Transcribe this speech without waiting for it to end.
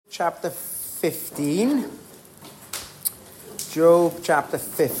chapter 15. Job chapter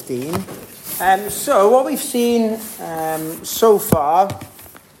 15. So what we've seen so far.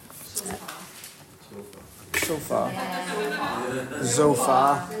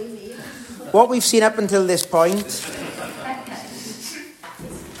 What we've seen up until this point,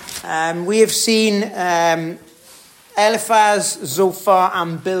 we have seen Eliphaz, Zophar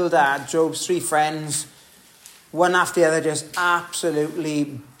and Bildad, Job's three friends, one after the other, just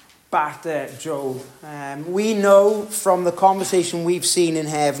absolutely batter Job. We know from the conversation we've seen in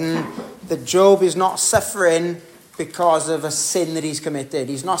heaven that Job is not suffering because of a sin that he's committed.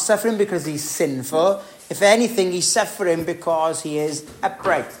 He's not suffering because he's sinful. If anything, he's suffering because he is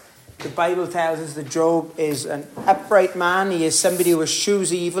upright. The Bible tells us that Job is an upright man. He is somebody who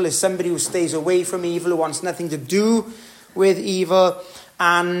eschews evil, is somebody who stays away from evil, who wants nothing to do with evil.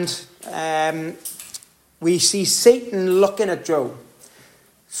 And we see Satan looking at Job.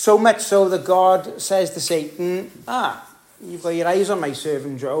 So much so that God says to Satan, you've got your eyes on my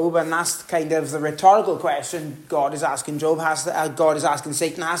servant Job. And that's kind of the rhetorical question God is asking Job. God is asking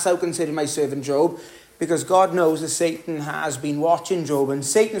Satan, hast thou considered my servant Job? Because God knows that Satan has been watching Job. And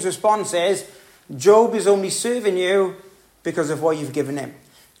Satan's response is, Job is only serving you because of what you've given him.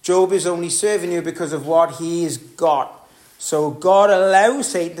 Job is only serving you because of what he's got. So God allows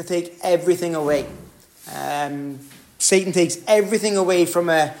Satan to take everything away. Satan takes everything away from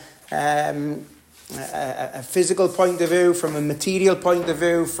a physical point of view, from a material point of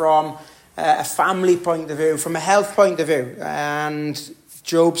view, from a family point of view, from a health point of view. And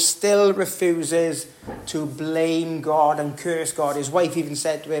Job still refuses to blame God and curse God. His wife even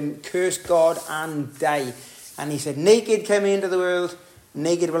said to him, curse God and die. And he said, naked came into the world,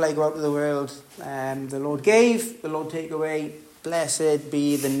 naked will I go out of the world. The Lord gave, the Lord take away. Blessed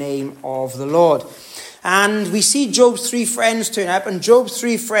be the name of the Lord. And we see Job's three friends turn up, and Job's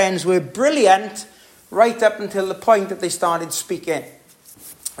three friends were brilliant right up until the point that they started speaking.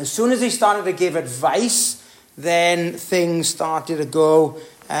 As soon as they started to give advice, then things started to go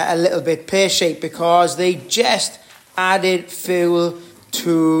a little bit pear-shaped because they just added fuel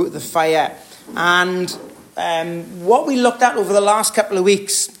to the fire. And what we looked at over the last couple of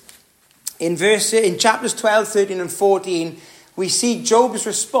weeks, in chapters 12, 13 and 14, we see Job's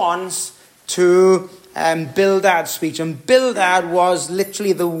response to Bildad's speech. And Bildad was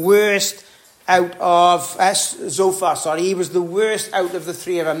literally the worst out of Zophar, he was the worst out of the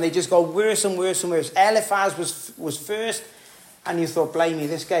three of them. They just got worse and worse and worse. Eliphaz was first, and you thought, blimey,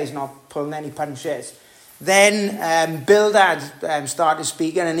 this guy's not pulling any punches. Then Bildad started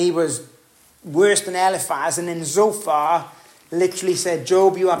speaking, and he was worse than Eliphaz. And then Zophar literally said,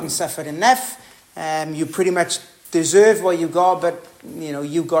 Job, you haven't suffered enough. You pretty much deserve what you got, but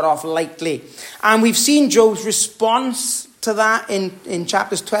you got off lightly. And we've seen Job's response to that in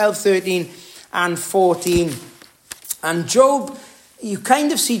chapters 12, 13 and 14. And Job, you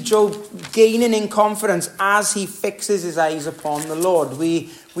kind of see Job gaining in confidence as he fixes his eyes upon the Lord. We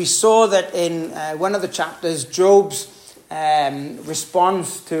saw that in one of the chapters, Job's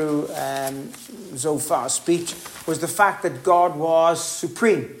response to Zophar's speech was the fact that God was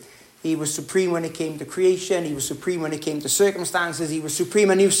supreme. He was supreme when it came to creation. He was supreme when it came to circumstances. He was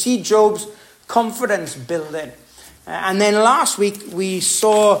supreme. And you see Job's confidence building. And then last week we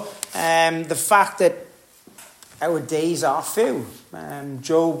saw the fact that our days are few.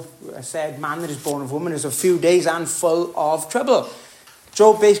 Job said, man that is born of woman is a few days and full of trouble.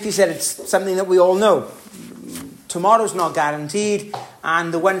 Job basically said it's something that we all know. Tomorrow's not guaranteed,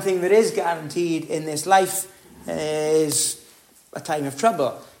 and the one thing that is guaranteed in this life is a time of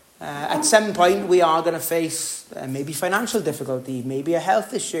trouble. At some point we are going to face maybe financial difficulty, maybe a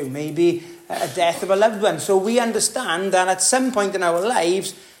health issue, maybe a death of a loved one. So we understand that at some point in our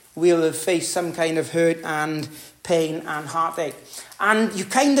lives we'll face some kind of hurt and pain and heartache. And you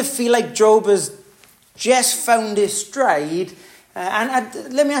kind of feel like Job has just found his stride.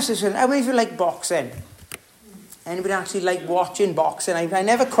 Let me ask you something. How many of you like boxing? Anybody actually like watching boxing? I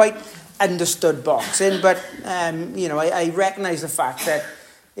never quite understood boxing, but I recognise the fact that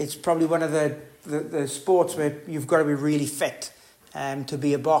it's probably one of the sports where you've got to be really fit to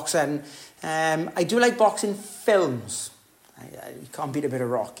be a boxer. And I do like boxing films. You can't beat a bit of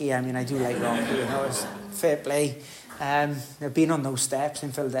Rocky. I do like Rocky. It's fair play. I've been on those steps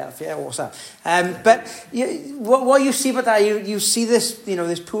in Philadelphia also. But what you see about that, you see this,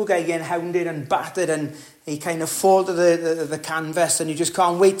 this poor guy getting hounded and battered, and he kind of fall to the canvas, and you just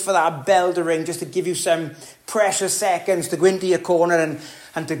can't wait for that bell to ring just to give you some precious seconds to go into your corner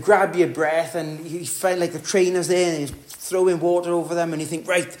and to grab your breath, and you feel like the trainer's there and he's throwing water over them, and you think,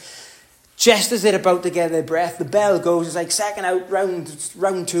 right, just as they're about to get their breath, the bell goes. It's like second out,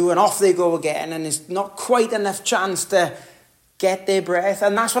 round two, and off they go again. And it's not quite enough chance to get their breath.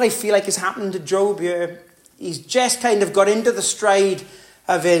 And that's what I feel like is happening to Job here. He's just kind of got into the stride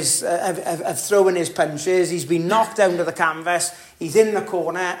of his of throwing his punches. He's been knocked down to the canvas. He's in the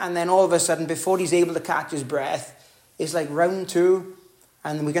corner, and then all of a sudden, before he's able to catch his breath, it's like round two,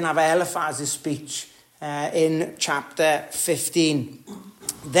 and we're going to have Eliphaz's speech in chapter 15.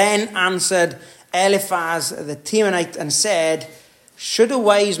 Then answered Eliphaz the Temanite and said, should a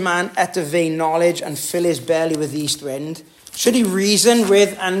wise man utter vain knowledge and fill his belly with the east wind? Should he reason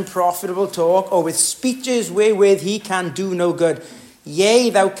with unprofitable talk, or with speeches wherewith he can do no good? Yea,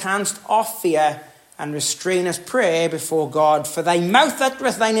 thou canst off fear and restrainest prayer before God. For thy mouth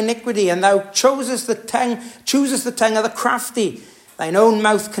uttereth thine iniquity, and thou choosest the tongue of the crafty. Thine own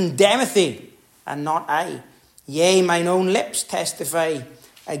mouth condemneth thee, and not I. Yea, mine own lips testify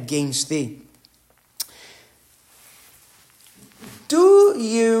against thee.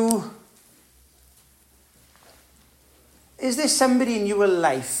 Is there somebody in your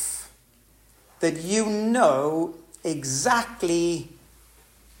life that you know exactly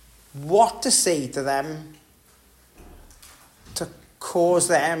what to say to them to cause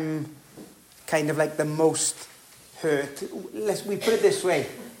them kind of like the most hurt? We put it this way.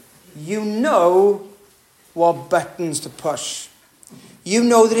 You know what buttons to push. You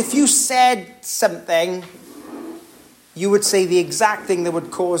know that if you said something, you would say the exact thing that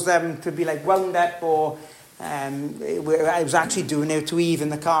would cause them to be like wound up. Or I was actually doing it to Eve in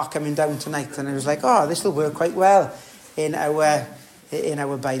the car coming down tonight, and I was like, oh, this will work quite well in our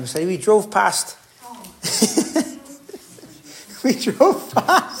Bible study. We drove past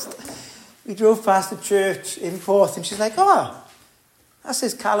the church in Porth, and she's like, oh, that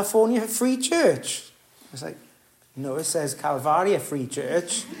says California Free Church. I was like, no, it says Calvaria Free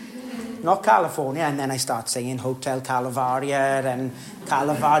Church, not California. And then I start singing Hotel Calvaria and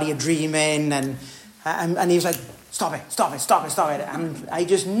Calvaria Dreaming, and he was like, stop it. And I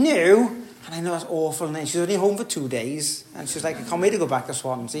just knew, and I know that's awful. And then she's only home for 2 days, and she's like, I can't wait to go back to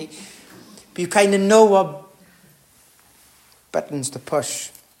Swansea. But you kind of know what buttons to push.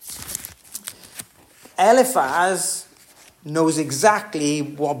 Eliphaz knows exactly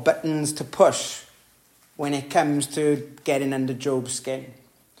what buttons to push when it comes to getting under Job's skin.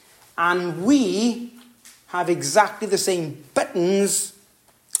 And we have exactly the same buttons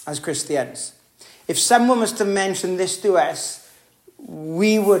as Christians. If someone was to mention this to us,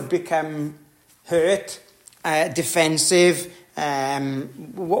 we would become hurt, defensive,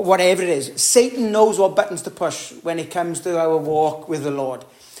 whatever it is. Satan knows what buttons to push when it comes to our walk with the Lord.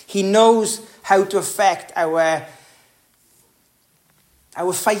 He knows how to affect our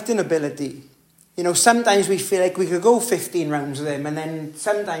fighting ability. You know, sometimes we feel like we could go 15 rounds with him, and then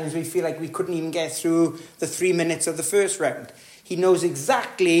sometimes we feel like we couldn't even get through the 3 minutes of the first round. He knows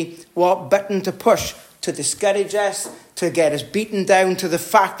exactly what button to push to discourage us, to get us beaten down, to the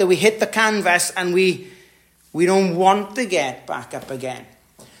fact that we hit the canvas and we don't want to get back up again.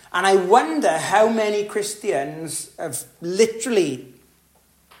 And I wonder how many Christians have literally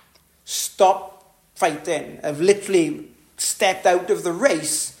stopped fighting, have literally stepped out of the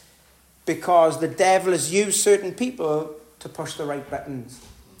race because the devil has used certain people to push the right buttons.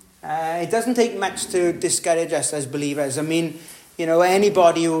 It doesn't take much to discourage us as believers. I mean, you know,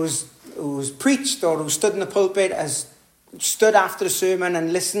 anybody who's preached or who stood in the pulpit has stood after a sermon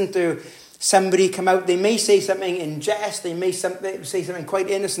and listened to somebody come out. They may say something in jest. They may say something quite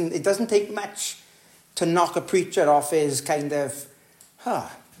innocent. It doesn't take much to knock a preacher off his kind of,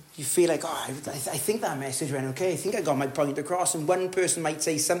 you feel like, I think that message went okay. I think I got my point across. And one person might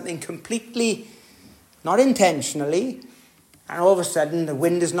say something completely, not intentionally, and all of a sudden the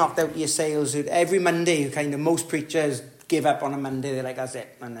wind is knocked out of your sails. Every Monday, most preachers give up on a Monday. They're like, that's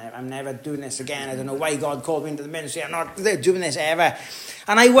it. I'm never doing this again. I don't know why God called me into the ministry. I'm not doing this ever.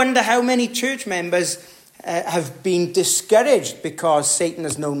 And I wonder how many church members have been discouraged because Satan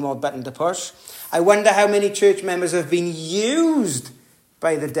has known what button to push. I wonder how many church members have been used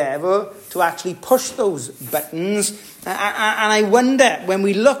by the devil to actually push those buttons. And I wonder, when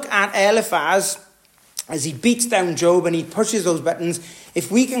we look at Eliphaz, as he beats down Job and he pushes those buttons,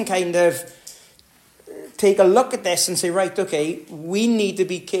 if we can kind of take a look at this and say, right, okay, we need to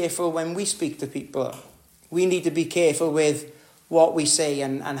be careful when we speak to people. We need to be careful with what we say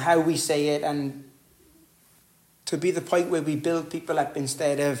and how we say it, and to be the point where we build people up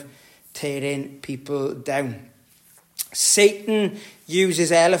instead of tearing people down. Satan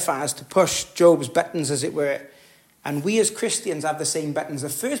uses Eliphaz to push Job's buttons, as it were. And we as Christians have the same buttons. The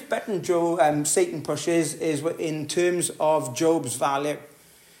first button Satan pushes is in terms of Job's value.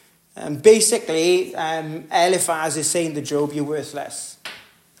 Basically, Eliphaz is saying to Job, you're worthless.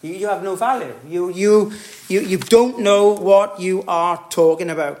 You have no value. You don't know what you are talking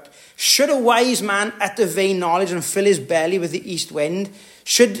about. Should a wise man utter vain knowledge and fill his belly with the east wind?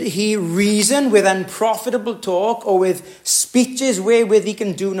 Should he reason with unprofitable talk, or with speeches wherewith he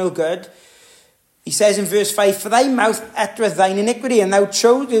can do no good? He says in verse 5, for thy mouth uttereth thine iniquity, and thou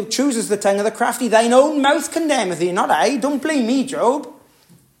choosest the tongue of the crafty. Thine own mouth condemneth thee, not I. Don't blame me, Job.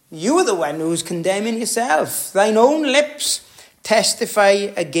 You are the one who's condemning yourself. Thine own lips testify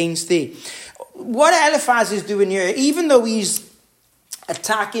against thee. What Eliphaz is doing here, even though he's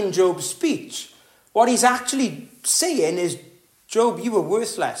attacking Job's speech, what he's actually saying is, Job, you were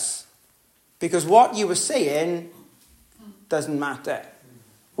worthless. Because what you were saying doesn't matter.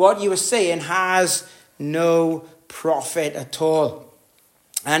 What you were saying has no profit at all.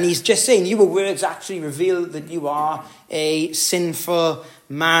 And he's just saying your words actually reveal that you are a sinful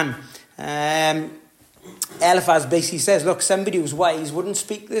man. Eliphaz basically says, look, somebody who's wise wouldn't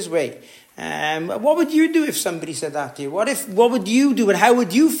speak this way. What would you do if somebody said that to you? What would you do, and how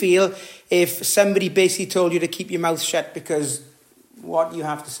would you feel if somebody basically told you to keep your mouth shut because what you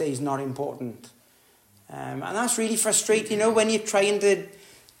have to say is not important? And that's really frustrating, when you're trying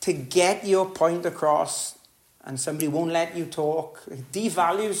to get your point across and somebody won't let you talk. It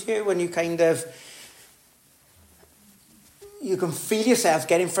devalues you when you you can feel yourself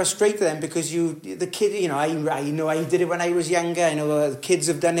getting frustrated then, because the kid, I know I did it when I was younger. I know the kids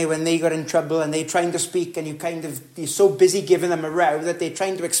have done it when they got in trouble and they're trying to speak, and you're so busy giving them a row that they're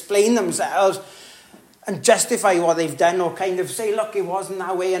trying to explain themselves and justify what they've done, or kind of say, look, it wasn't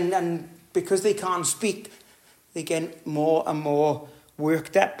that way. And because they can't speak, they get more and more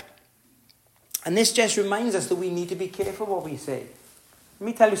worked up. And this just reminds us that we need to be careful what we say. Let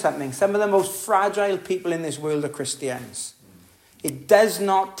me tell you something. Some of the most fragile people in this world are Christians. It does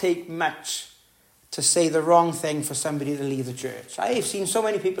not take much to say the wrong thing for somebody to leave the church. I have seen so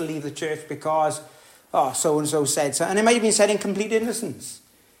many people leave the church because, so-and-so said so. And it might have been said in complete innocence.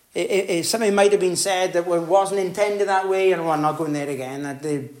 Something might have been said that wasn't intended that way, and we're not going there again. That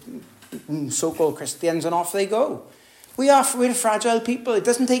the so-called Christians, and off they go. We're fragile people. It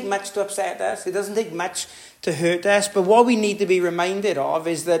doesn't take much to upset us. It doesn't take much to hurt us. But what we need to be reminded of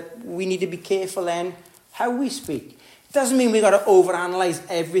is that we need to be careful then how we speak. It doesn't mean we've got to overanalyze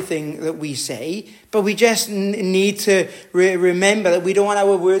everything that we say, but we just need to remember that we don't want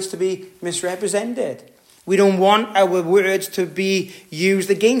our words to be misrepresented. We don't want our words to be used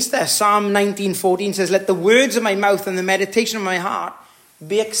against us. Psalm 19:14 says, let the words of my mouth and the meditation of my heart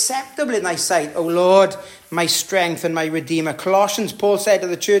be acceptable in thy sight, O Lord, my strength and my redeemer. Colossians, Paul said to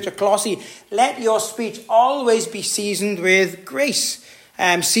the church of Colossae, let your speech always be seasoned with grace,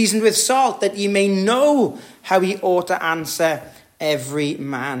 seasoned with salt, that ye may know how ye ought to answer every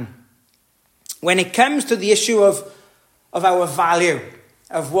man. When it comes to the issue of our value,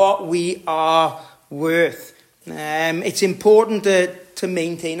 of what we are worth, it's important to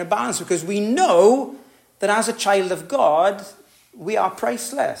maintain a balance, because we know that as a child of God, we are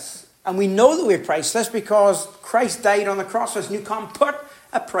priceless. And we know that we're priceless because Christ died on the cross for us, and you can't put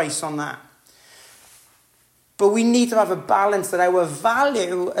a price on that. But we need to have a balance that our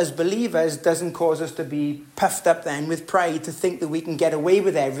value as believers doesn't cause us to be puffed up then with pride, to think that we can get away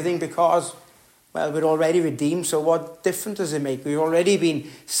with everything because, well, we're already redeemed, so what difference does it make? We've already been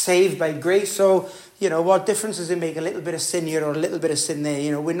saved by grace, so, what difference does it make? A little bit of sin here or a little bit of sin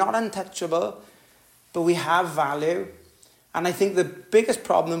there. We're not untouchable, but we have value. And I think the biggest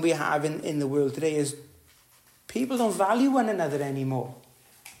problem we have in the world today is people don't value one another anymore.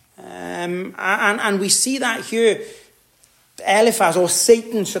 And we see that here. Eliphaz, or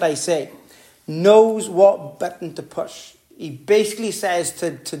Satan should I say, knows what button to push. He basically says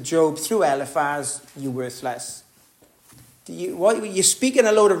to Job through Eliphaz, you're worthless. You're speaking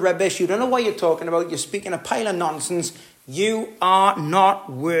a load of rubbish. You don't know what you're talking about. You're speaking a pile of nonsense. You are not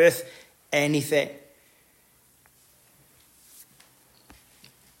worth anything.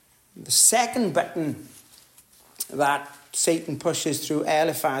 The second button that Satan pushes through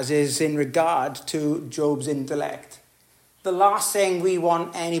Eliphaz is in regard to Job's intellect. The last thing we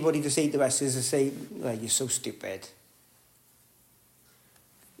want anybody to say to us is to say, well, you're so stupid.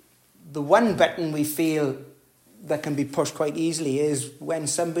 The one button we feel that can be pushed quite easily is when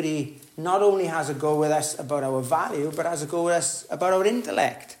somebody not only has a go with us about our value, but has a go with us about our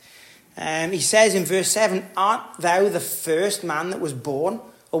intellect. He says in verse 7, art thou the first man that was born?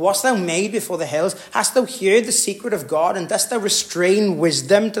 Or wast thou made before the hills? Hast thou heard the secret of God, and dost thou restrain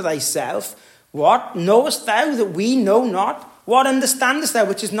wisdom to thyself? What? Knowest thou that we know not? What understandest thou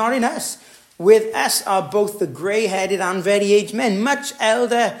which is not in us? With us are both the grey-headed and very aged men, much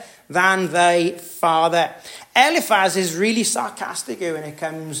elder than thy father. Eliphaz is really sarcastic here when it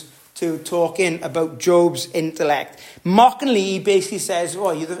comes to talking about Job's intellect. Mockingly, he basically says,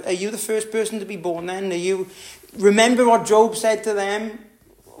 are you the first person to be born then? Remember what Job said to them?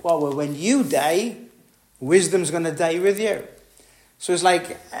 Well, when you die, wisdom's going to die with you. So it's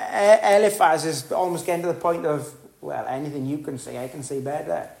like Eliphaz is almost getting to the point of, well, anything you can say, I can say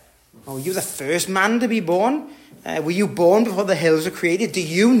better. Oh, you're the first man to be born? Were you born before the hills were created? Do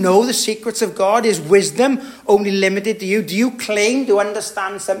you know the secrets of God? Is wisdom only limited to you? Do you claim to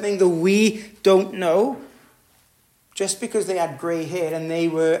understand something that we don't know? Just because they had grey hair and they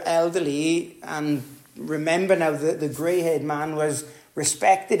were elderly, and remember now that the grey-haired man was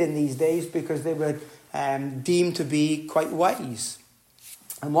respected in these days because they were deemed to be quite wise.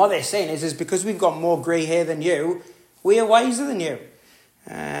 And what they're saying is because we've got more grey hair than you, we are wiser than you.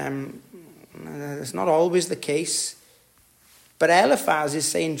 It's not always the case. But Eliphaz is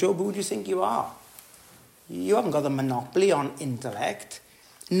saying, Job, who do you think you are? You haven't got the monopoly on intellect.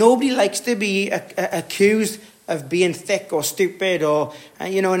 Nobody likes to be accused of being thick or stupid,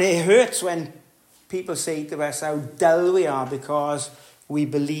 and it hurts when people say to us how dull we are because we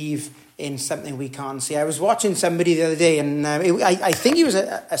believe in something we can't see. I was watching somebody the other day, and I think he was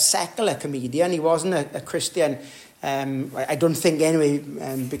a secular comedian. He wasn't a Christian. I don't think anyway,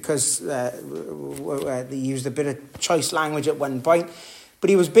 because they used a bit of choice language at one point. But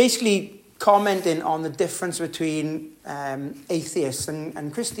he was basically commenting on the difference between atheists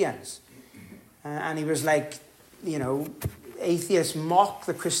and Christians. And he was like, atheists mock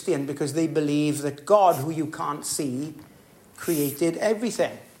the Christian because they believe that God, who you can't see, created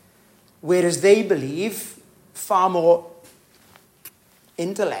everything. Whereas they believe far more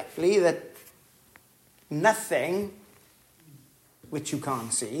intellectually that nothing which you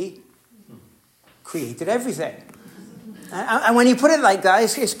can't see created everything. And when you put it like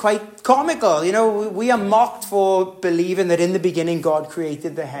that, it's quite comical. We are mocked for believing that in the beginning God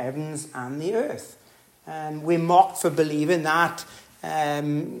created the heavens and the earth. We're mocked for believing that, that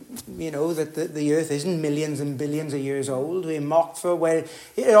the earth isn't millions and billions of years old. We're mocked for where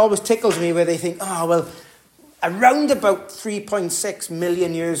it always tickles me where they think, around about 3.6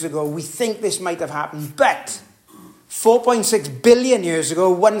 million years ago, we think this might have happened, but 4.6 billion years ago,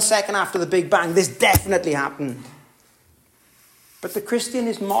 1 second after the Big Bang, this definitely happened. But the Christian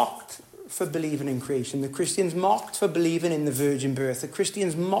is mocked for believing in creation. The Christian's mocked for believing in the virgin birth. The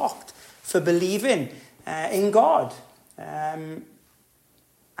Christian's mocked for believing in God. And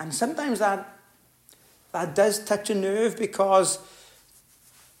sometimes that does touch a nerve because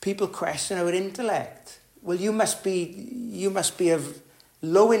people question our intellect. Well, you must be of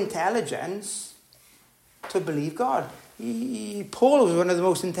low intelligence to believe God. Paul was one of the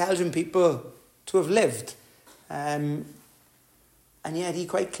most intelligent people to have lived. And yet he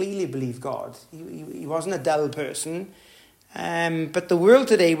quite clearly believed God. He wasn't a dull person. But the world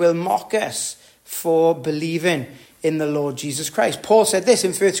today will mock us for believing in the Lord Jesus Christ. Paul said this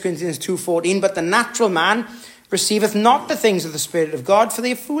in 1 Corinthians 2:14, but the natural man receiveth not the things of the Spirit of God, for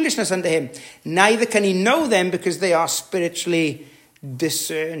they are foolishness unto him. Neither can he know them because they are spiritually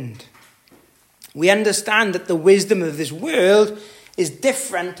discerned. We understand that the wisdom of this world is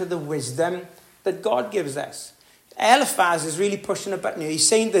different to the wisdom that God gives us. Eliphaz is really pushing a button here. He's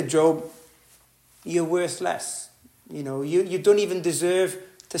saying to Job, you're worthless. You don't even deserve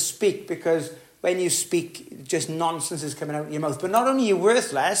to speak because when you speak, just nonsense is coming out of your mouth. But not only are you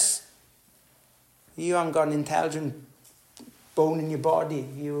worthless, you haven't got an intelligent bone in your body.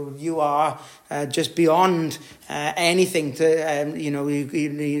 You are just beyond anything to,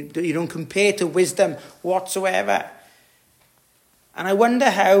 you don't compare to wisdom whatsoever. And I wonder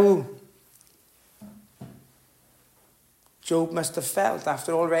how Job must have felt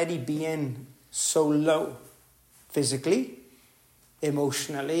after already being so low, physically,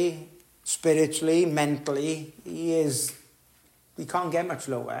 emotionally, spiritually, mentally. We can't get much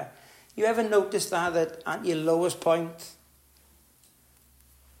lower. You ever notice that at your lowest point,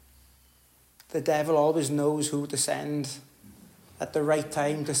 the devil always knows who to send at the right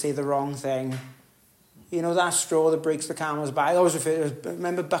time to say the wrong thing? That straw that breaks the camel's back. I always refer to it,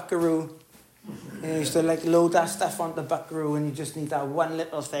 remember Buckaroo? You used to load that stuff onto Buckaroo and you just need that one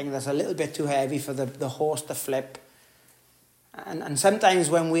little thing that's a little bit too heavy for the horse to flip. And sometimes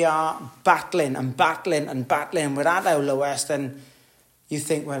when we are battling and battling and battling and we're at our lowest, and you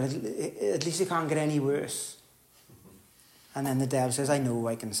think, well, at least it can't get any worse. And then the devil says, I know who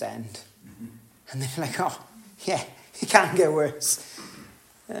I can send. And they're like, oh, yeah, it can't get worse.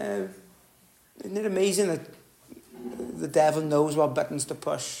 Isn't it amazing that the devil knows what buttons to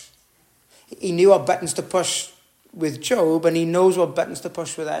push? He knew what buttons to push with Job, and he knows what buttons to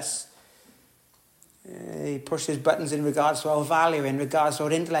push with us. He pushes buttons in regards to our value, in regards to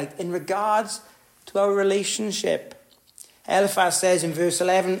our intellect, in regards to our relationship. Eliphaz says in verse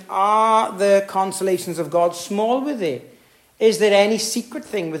 11, "Are the consolations of God small with thee? Is there any secret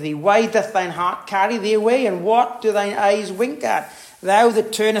thing with thee? Why doth thine heart carry thee away? And what do thine eyes wink at? Thou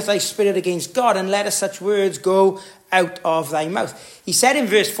that turnest thy spirit against God, and lettest such words go out of thy mouth." He said in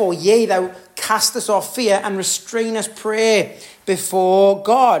verse 4, "Yea, thou castest off fear and restrainest prayer before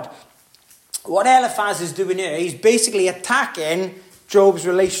God." What Eliphaz is doing here, he's basically attacking Job's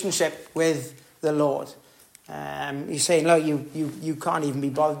relationship with the Lord. He's saying, look, you can't even be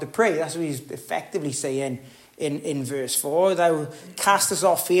bothered to pray. That's what he's effectively saying in verse 4. "Thou castest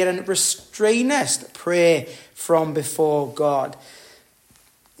off fear and restrainest prayer from before God."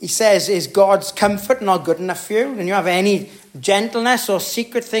 He says, "Is God's comfort not good enough for you? And you have any gentleness or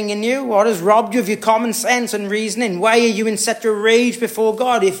secret thing in you? What has robbed you of your common sense and reasoning? Why are you in such a rage before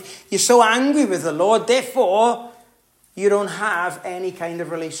God? If you're so angry with the Lord, therefore you don't have any kind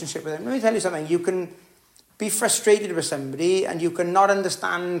of relationship with him." Let me tell you something. You can be frustrated with somebody, and you can not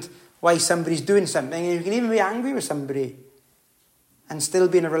understand why somebody's doing something, and you can even be angry with somebody and still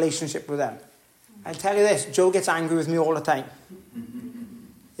be in a relationship with them. I tell you this, Joe gets angry with me all the time.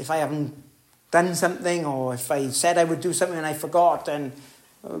 If I haven't done something, or if I said I would do something and I forgot,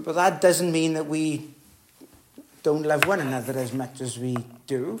 but that doesn't mean that we don't love one another as much as we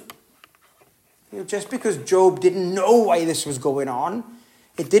do. Just because Job didn't know why this was going on,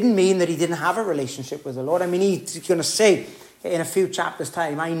 it didn't mean that he didn't have a relationship with the Lord. I mean, he's going to say in a few chapters'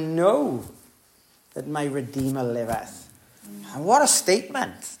 time, "I know that my Redeemer liveth." And what a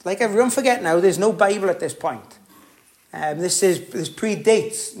statement. Like, everyone forget now, there's no Bible at this point. This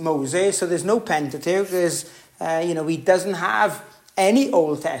predates Moses, so there's no Pentateuch. He doesn't have any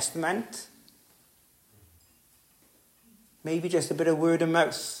Old Testament. Maybe just a bit of word of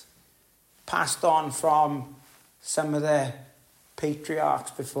mouth passed on from some of the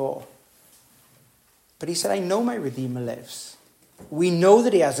patriarchs before. But he said, "I know my Redeemer lives." We know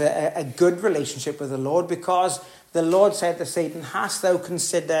that he has a good relationship with the Lord, because the Lord said to Satan, "Hast thou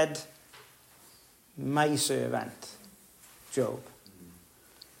considered my servant Job?"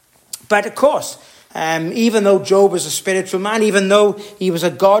 But of course, even though Job was a spiritual man, even though he was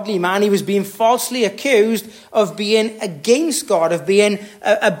a godly man, he was being falsely accused of being against God, of being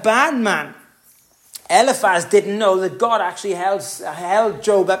a bad man. Eliphaz didn't know that God actually held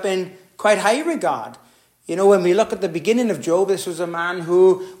Job up in quite high regard. You know, when we look at the beginning of Job, this was a man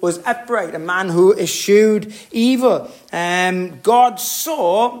who was upright, a man who eschewed evil. God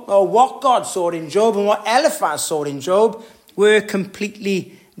saw, or what God saw in Job and what Eliphaz saw in Job were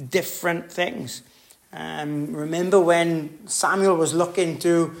completely different things. Remember when Samuel was looking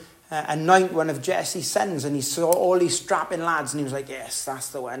to anoint one of Jesse's sons, and he saw all these strapping lads, and he was like, "Yes, that's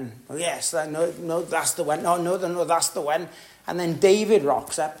the one. Oh, yes, no, that's the one. No, that's the one." And then David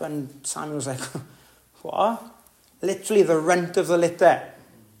rocks up, and Samuel's like, "What?" Literally the runt of the litter.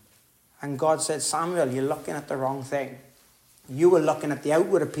 And God said, "Samuel, you're looking at the wrong thing. You were looking at the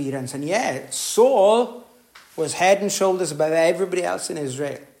outward appearance." And yeah, Saul was head and shoulders above everybody else in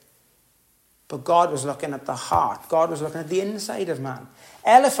Israel. But God was looking at the heart. God was looking at the inside of man.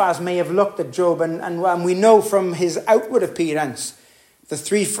 Eliphaz may have looked at Job, and we know from his outward appearance, the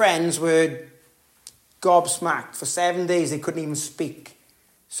three friends were gobsmacked. For 7 days they couldn't even speak.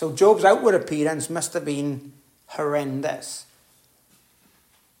 So Job's outward appearance must have been horrendous.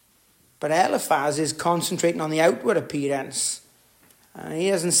 But Eliphaz is concentrating on the outward appearance, and he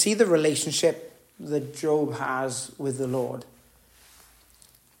doesn't see the relationship that Job has with the Lord.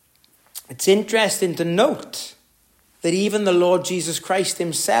 It's interesting to note that even the Lord Jesus Christ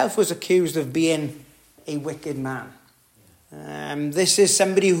himself was accused of being a wicked man. This is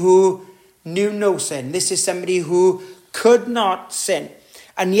somebody who knew no sin. This is somebody who could not sin.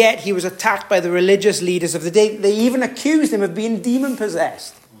 And yet he was attacked by the religious leaders of the day. They even accused him of being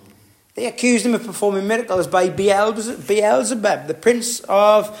demon-possessed. They accused him of performing miracles by Beelzebub, the prince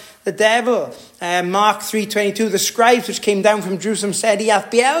of the devil. Mark 3:22, the scribes which came down from Jerusalem said, "He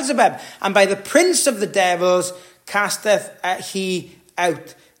hath Beelzebub, and by the prince of the devils casteth he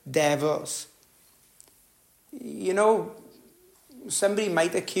out devils." You know, somebody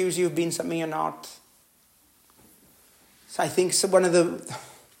might accuse you of being something you're not. So I think one of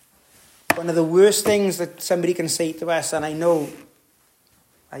the worst things that somebody can say to us, and I know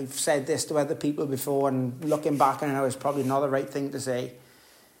I've said this to other people before, and looking back, and I know it's probably not the right thing to say,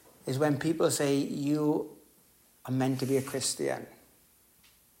 is when people say, "You are meant to be a Christian.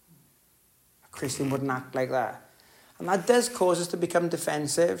 A Christian wouldn't act like that." And that does cause us to become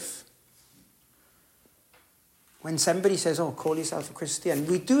defensive. when somebody says, oh, call yourself a Christian,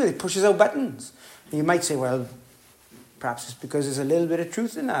 we do, it pushes our buttons. And you might say, well, perhaps it's because there's a little bit of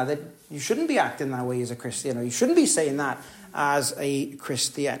truth in that you shouldn't be acting that way as a Christian, or you shouldn't be saying that as a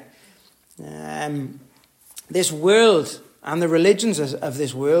Christian. This world and the religions of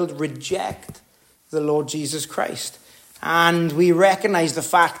this world reject the Lord Jesus Christ. And we recognize the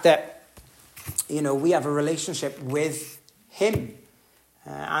fact that, we have a relationship with him.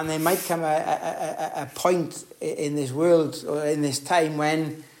 And there might come a point in this world or in this time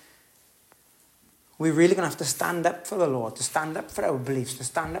when we're really going to have to stand up for the Lord, to stand up for our beliefs, to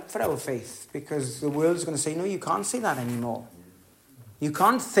stand up for our faith, because the world is going to say, no, you can't say that anymore. You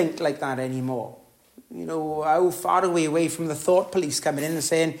can't think like that anymore. How far are we away from the thought police coming in and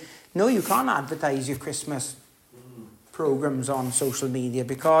saying, no, you can't advertise your Christmas programs on social media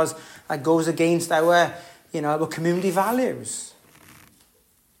because that goes against our community values.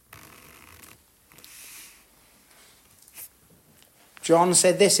 John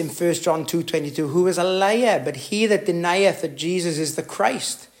said this in 1 John 2:22, who is a liar, but he that denieth that Jesus is the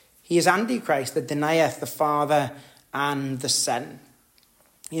Christ. He is Antichrist that denieth the Father and the Son.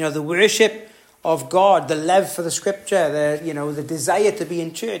 The worship of God, the love for the Scripture, the desire to be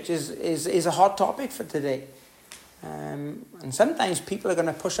in church is a hot topic for today. And sometimes people are going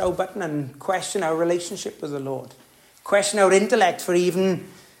to push our button and question our relationship with the Lord, question our intellect for even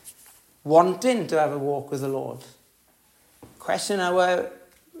wanting to have a walk with the Lord, question our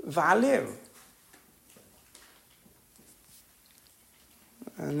value.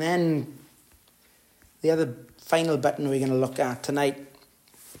 And then the other final button we're going to look at tonight,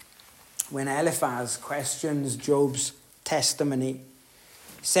 when Eliphaz questions Job's testimony,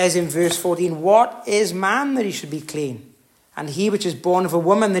 says in verse 14, what is man that he should be clean? And he which is born of a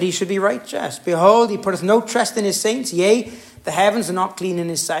woman that he should be righteous? Behold, he putteth no trust in his saints, yea, the heavens are not clean in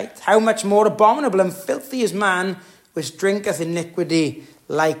his sight. How much more abominable and filthy is man which drinketh iniquity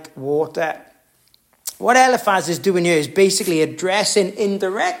like water. What Eliphaz is doing here is basically addressing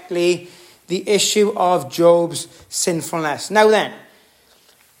indirectly the issue of Job's sinfulness. Now then,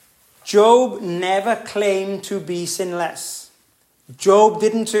 Job never claimed to be sinless. Job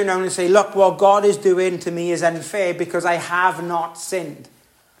didn't turn around and say, look, what God is doing to me is unfair because I have not sinned.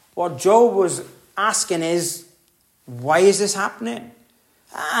 What Job was asking is, why is this happening?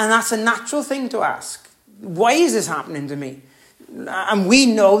 And that's a natural thing to ask. Why is this happening to me? And we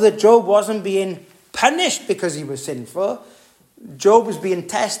know that Job wasn't being punished because he was sinful. Job was being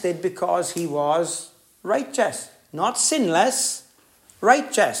tested because he was righteous. Not sinless,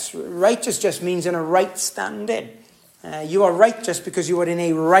 righteous. Righteous just means in a right standing. You are righteous because you are in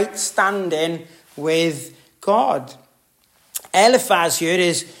a right standing with God. Eliphaz here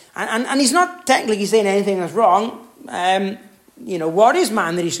is, and he's not technically saying anything that's wrong. What is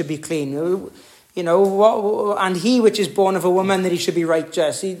man that he should be clean? And he which is born of a woman that he should be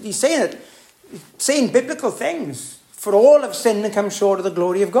righteous. He's saying biblical things. For all have sinned and come short of the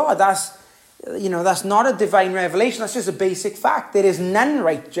glory of God. That's not a divine revelation. That's just a basic fact. There is none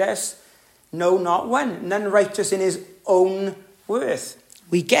righteous, no, not one. None righteous in his own worth.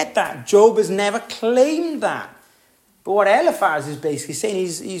 We get that. Job has never claimed that. But what Eliphaz is basically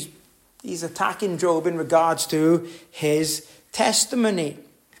saying, he's attacking Job in regards to his testimony.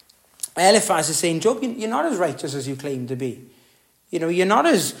 Eliphaz is saying, Job, you're not as righteous as you claim to be. You're not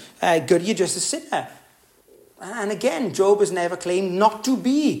as good, you're just a sinner. And again, Job has never claimed not to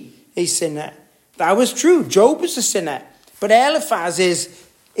be a sinner. That was true. Job was a sinner. But Eliphaz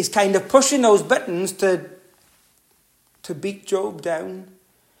is kind of pushing those buttons to beat Job down.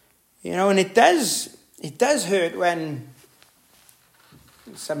 And it does hurt when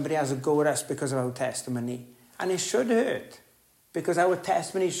somebody has a go at us because of our testimony. And it should hurt. Because our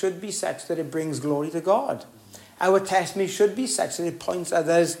testimony should be such that it brings glory to God. Our testimony should be such that it points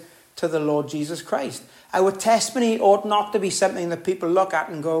others to the Lord Jesus Christ. Our testimony ought not to be something that people look at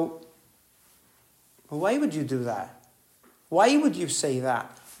and go, well, why would you do that? Why would you say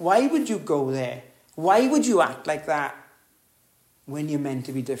that? Why would you go there? Why would you act like that when you're meant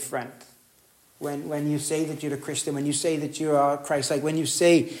to be different? When you say that you're a Christian, when you say that you are Christ-like, when you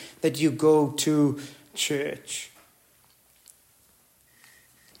say that you go to church.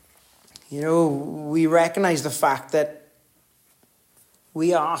 We recognize the fact that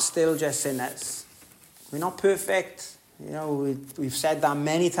we are still just sinners. We're not perfect. We've said that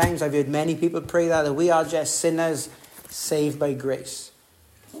many times. I've heard many people pray that we are just sinners saved by grace.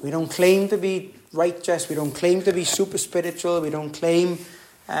 We don't claim to be righteous. We don't claim to be super spiritual. We don't claim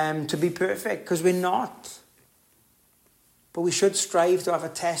to be perfect because we're not. But we should strive to have a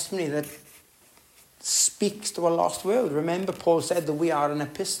testimony that speaks to a lost world. Remember, Paul said that we are an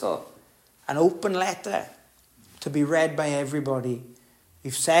epistle. An open letter. to be read by everybody.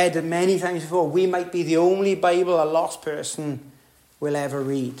 We've said it many times before, we might be the only Bible a lost person will ever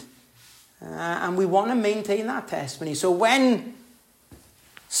read. And we want to maintain that testimony. So when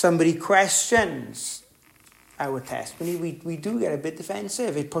somebody questions our testimony, we do get a bit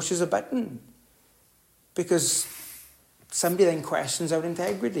defensive. It pushes a button. Because somebody then questions our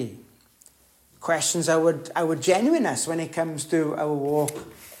integrity. Questions our genuineness when it comes to our walk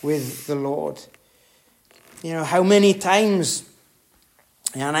with the Lord. You know, how many times,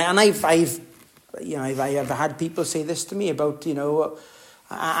 and I've had people say this to me about, you know,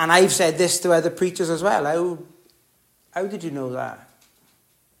 and I've said this to other preachers as well. How did you know that?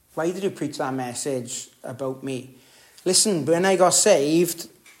 Why did you preach that message about me? Listen, when I got saved,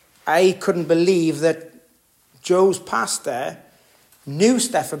 I couldn't believe that Joe's pastor knew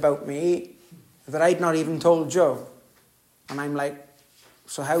stuff about me that I'd not even told Joe. And I'm like,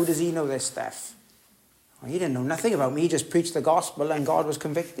 so how does he know this stuff? Well, he didn't know nothing about me. He just preached the gospel and God was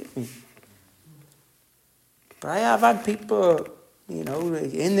convicting me. But I have had people, you know,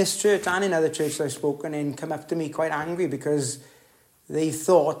 in this church and in other churches I've spoken in, come up to me quite angry because they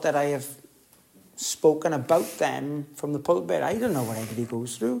thought that I have spoken about them from the pulpit. I don't know what anybody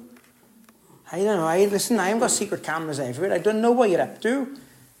goes through. I don't know. Listen, I haven't got secret cameras everywhere. I don't know what you're up to.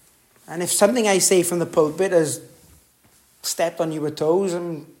 And if something I say from the pulpit has stepped on your toes,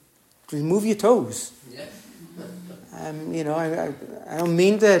 remove your toes. Yeah. You know, I don't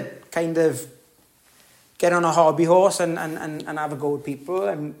mean to kind of get on a hobby horse and have a go at people.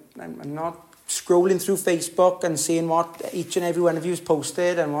 I'm not scrolling through Facebook and seeing what each and every one of you has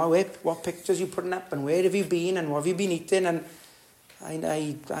posted and what pictures you're putting up and where have you been and what have you been eating, and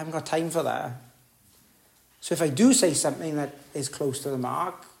I haven't got time for that. So if I do say something that is close to the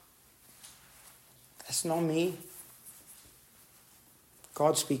mark, that's not me.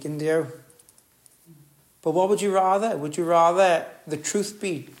 God's speaking to you. But what would you rather? Would you rather the truth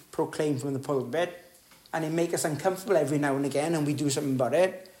be proclaimed from the pulpit and it make us uncomfortable every now and again and we do something about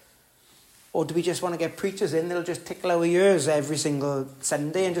it? Or do we just want to get preachers in that'll just tickle our ears every single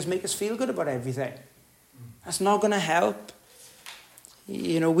Sunday and just make us feel good about everything? That's not going to help.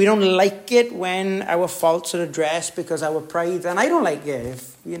 You know, we don't like it when our faults are addressed because our pride, and I don't like it.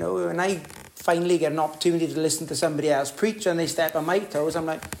 If, you know, when I finally get an opportunity to listen to somebody else preach and they step on my toes, I'm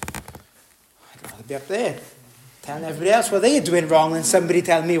like, I'd rather be up there telling everybody else what they're doing wrong than somebody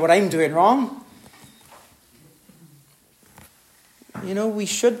telling me what I'm doing wrong. You know, we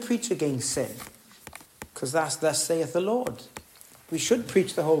should preach against sin because that's thus saith the Lord. We should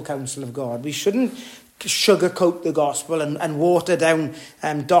preach the whole counsel of God. We shouldn't sugarcoat the gospel and water down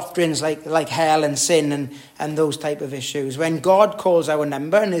doctrines like hell and sin and those type of issues. When God calls our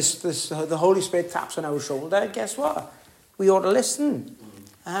number and the Holy Spirit taps on our shoulder, guess what? We ought to listen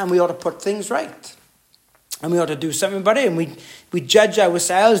and we ought to put things right. And we ought to do something about it. And we judge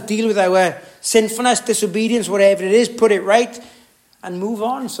ourselves, deal with our sinfulness, disobedience, whatever it is, put it right and move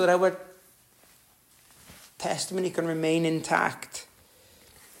on so that our testimony can remain intact.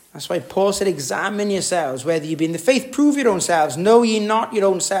 That's why Paul said, examine yourselves, whether you be in the faith, prove your own selves. Know ye not your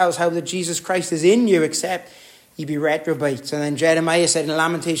own selves how that Jesus Christ is in you, except ye be reprobates. And then Jeremiah said in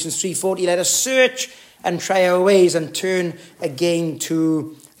Lamentations 3:40, let us search and try our ways and turn again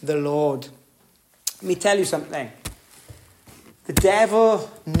to the Lord. Let me tell you something. The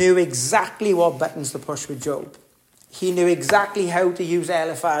devil knew exactly what buttons to push with Job. He knew exactly how to use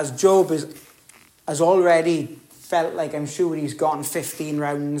Eliphaz. Job has already felt like, I'm sure he's gone 15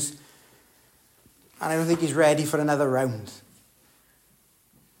 rounds. And I don't think he's ready for another round.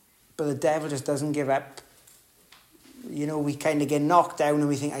 But the devil just doesn't give up. You know, we kind of get knocked down and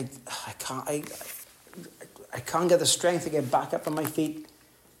we think, I can't get the strength to get back up on my feet.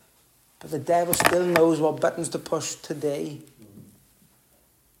 But the devil still knows what buttons to push today.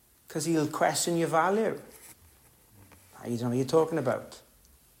 Because he'll question your value. I don't know what you're talking about.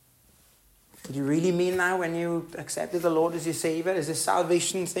 Did you really mean that when you accepted the Lord as your Savior? Is this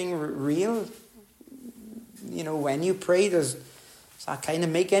salvation thing real? You know, when you pray, does that kind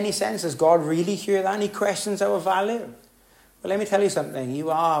of make any sense? Does God really hear that and he questions our value? Well, let me tell you something. You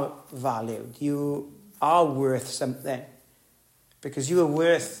are valued. You are worth something. Because you are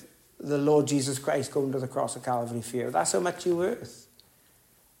worth the Lord Jesus Christ going to the cross of Calvary for you. That's how much you're worth.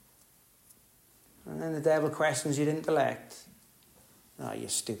 And then the devil questions your intellect. Oh, you're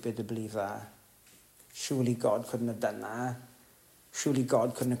stupid to believe that. Surely God couldn't have done that. Surely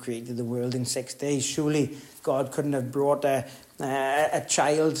God couldn't have created the world in 6 days. Surely God couldn't have brought a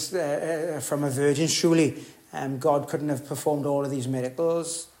child from a virgin. Surely God couldn't have performed all of these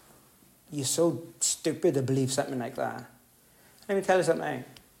miracles. You're so stupid to believe something like that. Let me tell you something.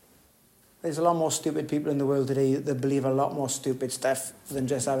 There's a lot more stupid people in the world today that believe a lot more stupid stuff than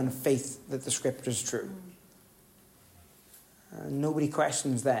just having faith that the scripture is true. Nobody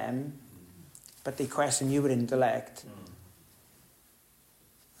questions them, but they question your intellect.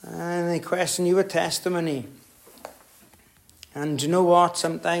 And they question your testimony. And you know what?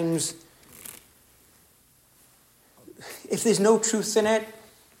 Sometimes, if there's no truth in it,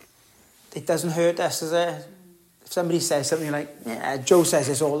 it doesn't hurt us, does it? If somebody says something like, yeah, Joe says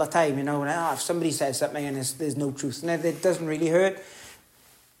this all the time, you know, and, if somebody says something and there's no truth in it, it doesn't really hurt.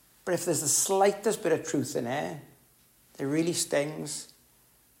 But if there's the slightest bit of truth in it, it really stings.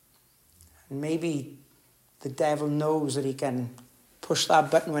 And maybe the devil knows that he can push that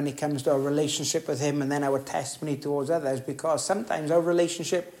button when it comes to our relationship with him and then our testimony towards others, because sometimes our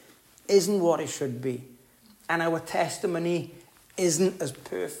relationship isn't what it should be. And our testimony isn't as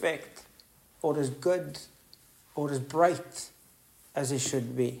perfect or as good or as bright as it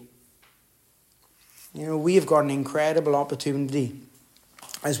should be. You know, we've got an incredible opportunity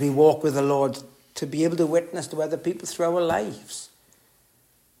as we walk with the Lord to be able to witness to other people through our lives.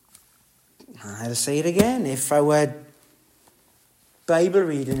 I'll say it again. If our Bible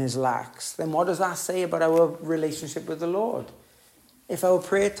reading is lax, then what does that say about our relationship with the Lord? If our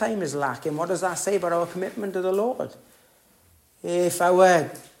prayer time is lacking, what does that say about our commitment to the Lord? If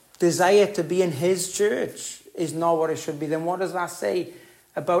our desire to be in his church is not what it should be, then what does that say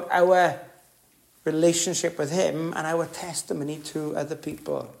about our relationship with him and our testimony to other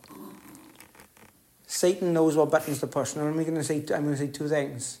people? Satan knows what buttons to push. Now, I'm going to say two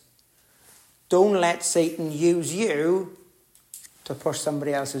things. Don't let Satan use you to push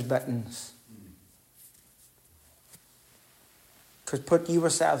somebody else's buttons. Because put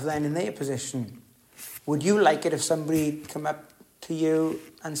yourself then in their position. Would you like it if somebody come up to you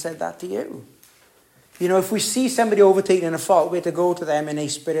and said that to you? You know, if we see somebody overtaking a fault, we're to go to them in a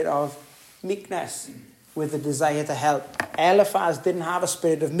spirit of meekness with a desire to help. Eliphaz didn't have a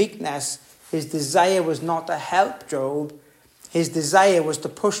spirit of meekness. His desire was not to help Job. His desire was to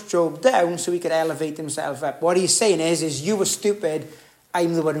push Job down so he could elevate himself up. What he's saying is you were stupid,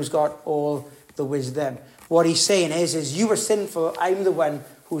 I'm the one who's got all the wisdom. What he's saying is you were sinful, I'm the one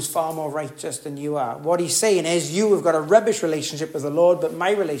who's far more righteous than you are. What he's saying is you have got a rubbish relationship with the Lord, but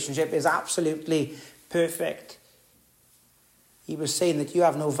my relationship is absolutely perfect. He was saying that you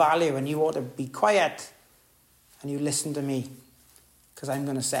have no value and you ought to be quiet and you listen to me because I'm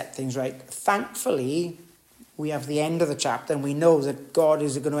going to set things right. Thankfully, we have the end of the chapter and we know that God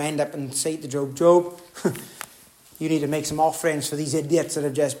is going to end up and say to Job, Job, you need to make some offerings for these idiots that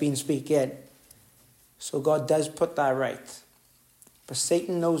have just been speaking. So God does put that right. But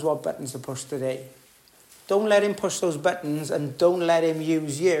Satan knows what buttons to push today. Don't let him push those buttons and don't let him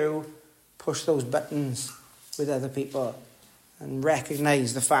use you push those buttons with other people. And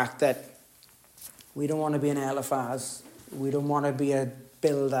recognize the fact that we don't want to be an Eliphaz. We don't want to be a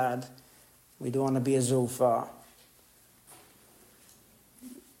Bildad. We don't want to be a Zophar.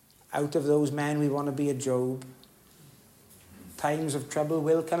 Out of those men, we want to be a Job. Times of trouble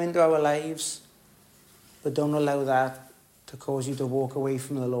will come into our lives, but don't allow that to cause you to walk away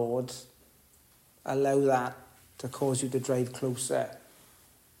from the Lord. Allow that to cause you to drive closer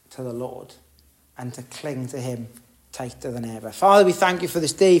to the Lord and to cling to him tighter than ever. Father, we thank you for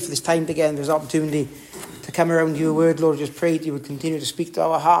this day, for this time together, for this opportunity to come around your word, Lord. Just pray that you would continue to speak to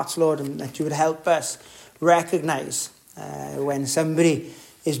our hearts, Lord, and that you would help us recognize when somebody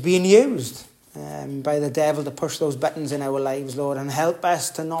is being used by the devil to push those buttons in our lives, Lord, and help us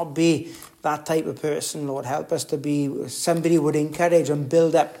to not be that type of person, Lord. Help us to be somebody who would encourage and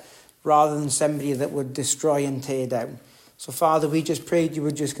build up rather than somebody that would destroy and tear down. So, Father, we just prayed you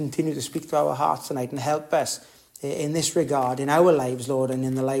would just continue to speak to our hearts tonight and help us in this regard, in our lives, Lord, and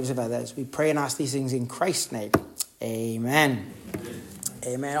in the lives of others. We pray and ask these things in Christ's name. Amen.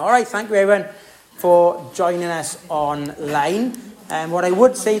 Amen. All right, thank you, everyone, for joining us online. And what I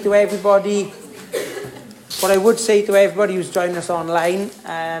would say to everybody who's joining us online,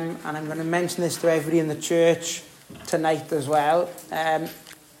 and I'm going to mention this to everybody in the church tonight as well.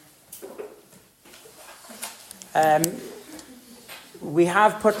 We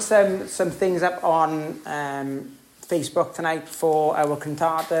have put some things up on Facebook tonight for our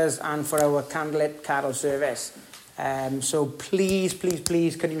cantatas and for our candlelit carol service. So please,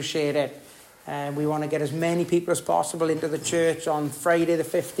 can you share it? We want to get as many people as possible into the church on Friday the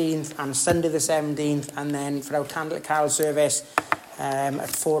 15th and Sunday the 17th, and then for our candlelit carol service at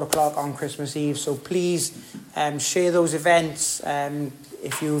 4 o'clock on Christmas Eve. So please share those events.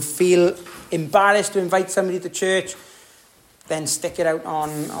 If you feel embarrassed to invite somebody to church, then stick it out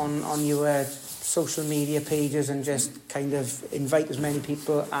on your social media pages and just kind of invite as many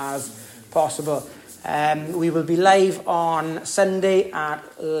people as possible. We will be live on Sunday at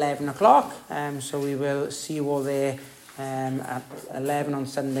 11 o'clock. So we will see you all there at 11 on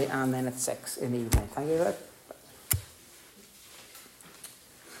Sunday and then at 6 in the evening. Thank you very much.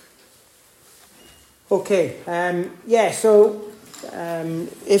 Okay, so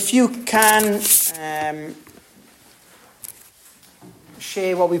if you can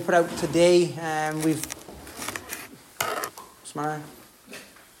share what we put out today, we've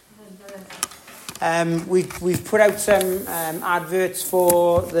put out some adverts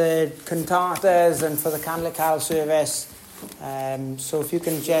for the cantatas and for the Candlecal service. So if you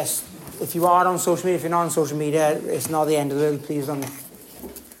can if you are on social media, if you're not on social media, it's not the end of the world, please don't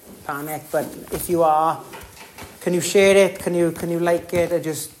panic, but if you are, can you share it? Can you like it?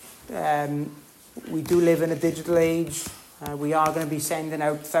 We do live in a digital age. We are going to be sending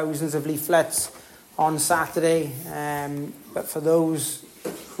out thousands of leaflets on Saturday. But for those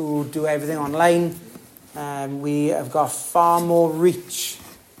who do everything online, we have got far more reach.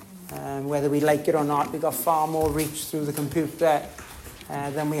 Whether we like it or not, we've got far more reach through the computer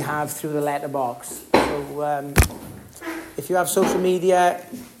than we have through the letterbox. So if you have social media,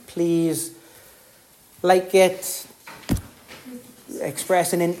 please like it,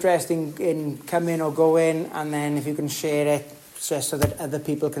 express an interest in coming or going, and then if you can share it just so that other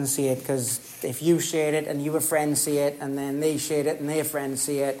people can see it, because if you share it and your friends see it and then they share it and their friends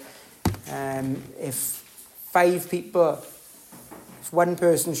see it, if one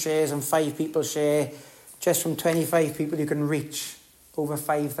person shares and 5 people share, just from 25 people you can reach over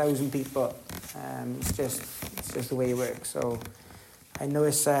 5,000 people. It's just the way it works. So I know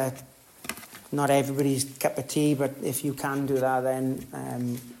it's not everybody's cup of tea, but if you can do that,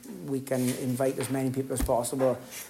 then we can invite as many people as possible.